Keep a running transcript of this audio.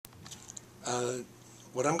Uh,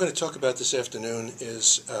 what I'm going to talk about this afternoon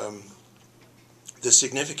is the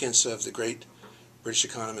significance of the great British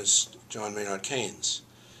economist John Maynard Keynes.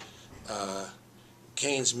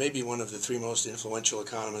 Keynes may be one of the three most influential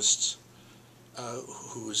economists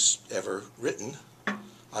who's ever written.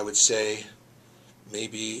 I would say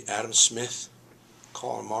maybe Adam Smith,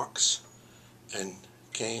 Karl Marx, and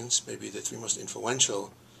Keynes may be the three most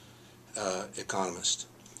influential economists.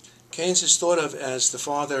 Keynes is thought of as the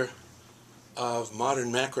father of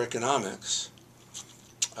modern macroeconomics.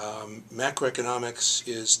 Macroeconomics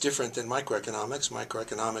is different than microeconomics.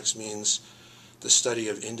 Microeconomics means the study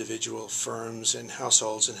of individual firms and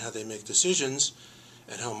households and how they make decisions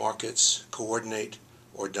and how markets coordinate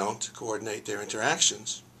or don't coordinate their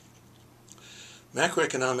interactions.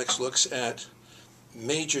 Macroeconomics looks at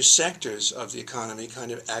major sectors of the economy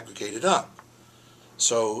kind of aggregated up.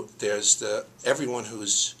 So there's everyone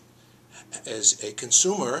who's as a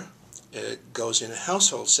consumer goes in a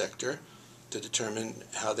household sector to determine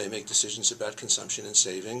how they make decisions about consumption and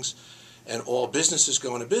savings, and all businesses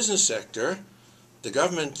go in a business sector. The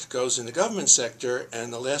government goes in the government sector,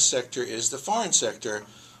 and the last sector is the foreign sector,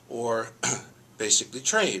 or basically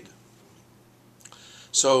trade.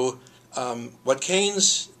 So what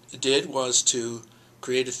Keynes did was to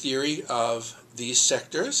create a theory of these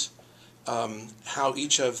sectors, how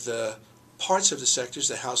each of the parts of the sectors,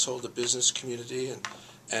 the household, the business community,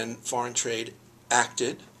 and foreign trade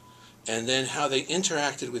acted, and then how they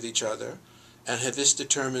interacted with each other, and had this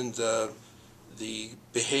determined the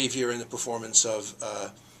behavior and the performance of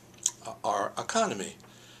our economy.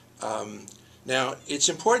 Now, it's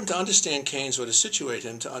important to understand Keynes, or to situate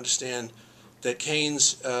him, to understand that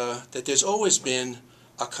Keynes, that there's always been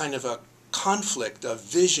a kind of a conflict of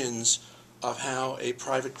visions of how a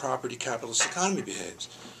private property capitalist economy behaves.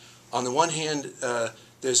 On the one hand,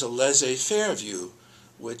 there's a laissez-faire view,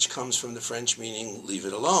 which comes from the French meaning leave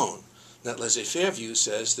it alone. That laissez-faire view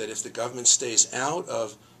says that if the government stays out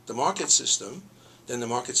of the market system, then the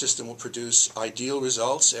market system will produce ideal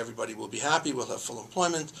results, everybody will be happy, we'll have full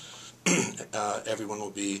employment, everyone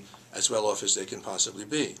will be as well off as they can possibly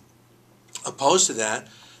be. Opposed to that,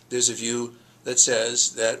 there's a view that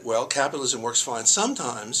says that, well, capitalism works fine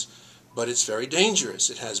sometimes, but it's very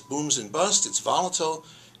dangerous. It has booms and busts, it's volatile,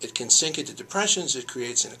 it can sink into depressions, it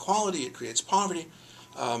creates inequality, it creates poverty.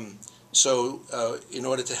 So in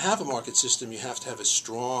order to have a market system, you have to have a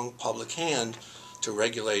strong public hand to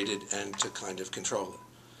regulate it and to kind of control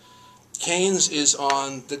it. Keynes is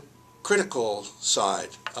on the critical side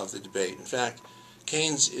of the debate. In fact,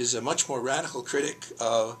 Keynes is a much more radical critic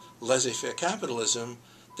of laissez-faire capitalism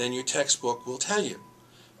than your textbook will tell you,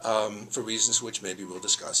 for reasons which maybe we'll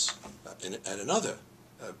discuss on another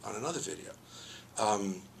video.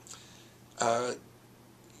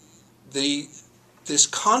 This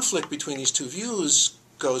conflict between these two views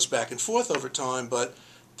goes back and forth over time, but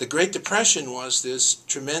the Great Depression was this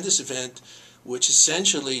tremendous event which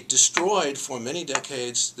essentially destroyed for many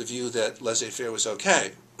decades the view that laissez-faire was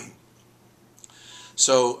okay.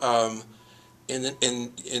 So in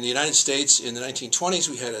the United States in the 1920s,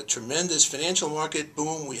 we had a tremendous financial market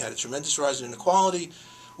boom, we had a tremendous rise in inequality,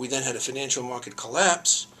 we then had a financial market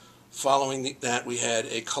collapse. Following that, we had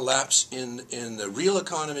a collapse in the real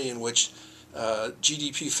economy in which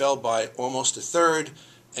GDP fell by almost a third,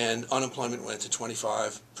 and unemployment went to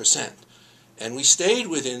 25%. And we stayed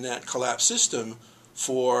within that collapsed system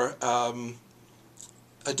for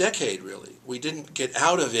a decade, really. We didn't get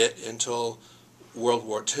out of it until World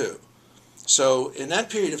War II. So in that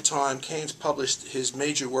period of time, Keynes published his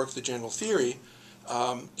major work, The General Theory,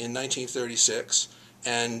 in 1936,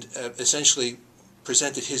 and essentially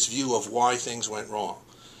presented his view of why things went wrong.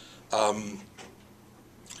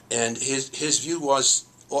 And his view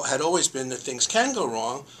had always been that things can go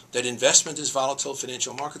wrong, that investment is volatile,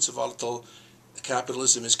 financial markets are volatile,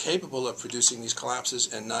 capitalism is capable of producing these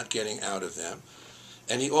collapses and not getting out of them.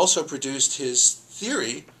 And he also produced his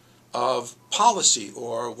theory of policy,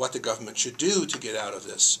 or what the government should do to get out of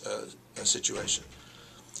this situation.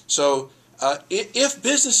 So if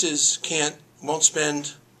businesses won't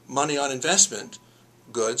spend money on investment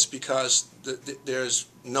goods because there's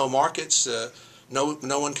no markets, no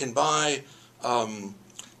one can buy,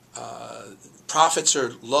 profits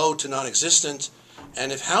are low to non-existent,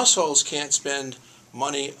 and if households can't spend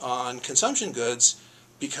money on consumption goods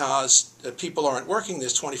because people aren't working,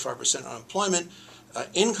 there's 25% unemployment,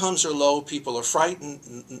 incomes are low, people are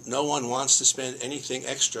frightened, no one wants to spend anything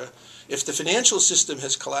extra. If the financial system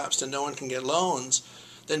has collapsed and no one can get loans,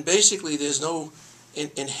 then basically there's no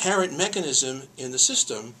inherent mechanism in the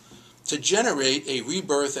system to generate a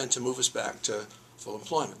rebirth and to move us back to full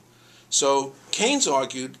employment. So Keynes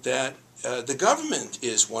argued that the government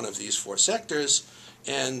is one of these four sectors,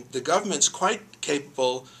 and the government's quite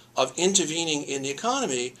capable of intervening in the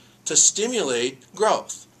economy to stimulate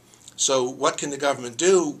growth. So what can the government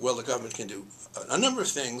do? Well, the government can do a number of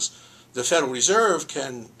things. The Federal Reserve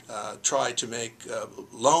can try to make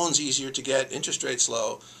loans easier to get, interest rates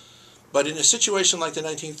low. But in a situation like the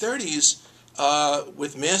 1930s,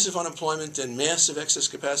 with massive unemployment and massive excess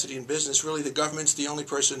capacity in business, really the government's the only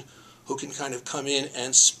person who can kind of come in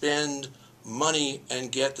and spend money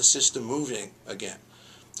and get the system moving again.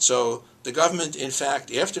 So the government, in fact,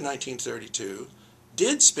 after 1932,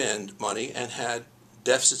 did spend money and had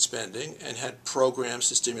deficit spending and had programs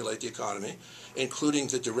to stimulate the economy, including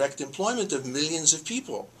the direct employment of millions of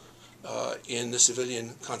people in the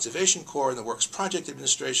Civilian Conservation Corps and the Works Project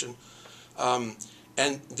Administration. And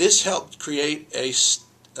this helped create a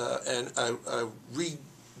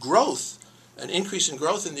regrowth, an increase in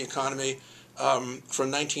growth in the economy from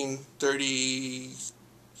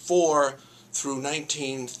 1934 through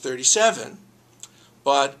 1937.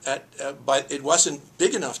 But it wasn't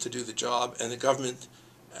big enough to do the job, and the government,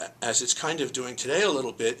 as it's kind of doing today a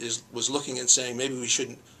little bit, was looking and saying maybe we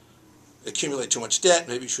shouldn't accumulate too much debt,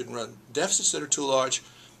 maybe we shouldn't run deficits that are too large,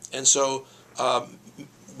 and so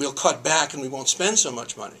we'll cut back and we won't spend so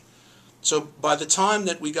much money. So by the time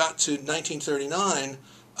that we got to 1939,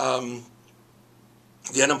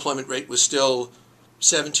 the unemployment rate was still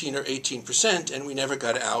 17 or 18%, and we never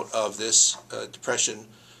got out of this depression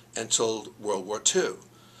until World War II.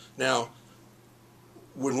 Now,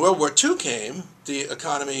 when World War II came, the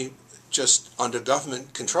economy, just under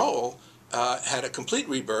government control, had a complete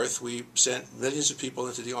rebirth. We sent millions of people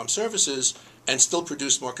into the armed services and still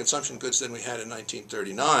produced more consumption goods than we had in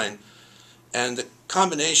 1939. And the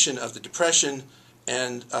combination of the Depression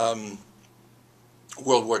and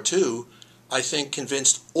World War II, I think,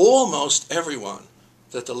 convinced almost everyone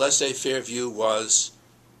that the laissez-faire view was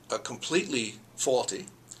completely faulty.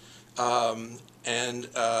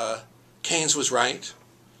 Keynes was right.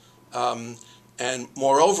 And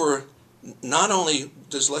moreover, not only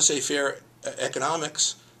does laissez-faire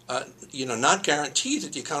economics not guarantee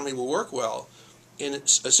that the economy will work well, in a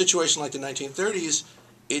situation like the 1930s,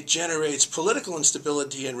 it generates political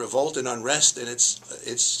instability and revolt and unrest, and it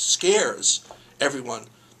scares everyone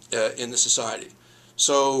in the society.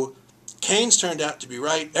 So Keynes turned out to be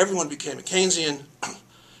right. Everyone became a Keynesian,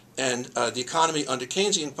 and the economy under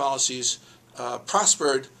Keynesian policies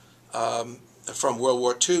prospered from World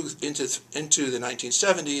War II into the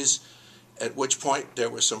 1970s, at which point there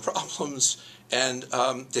were some problems, and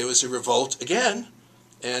there was a revolt again,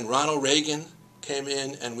 and Ronald Reagan came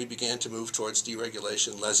in, and we began to move towards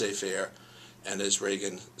deregulation, laissez-faire, and as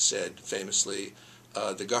Reagan said famously,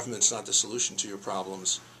 the government's not the solution to your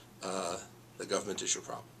problems, the government is your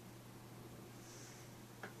problem.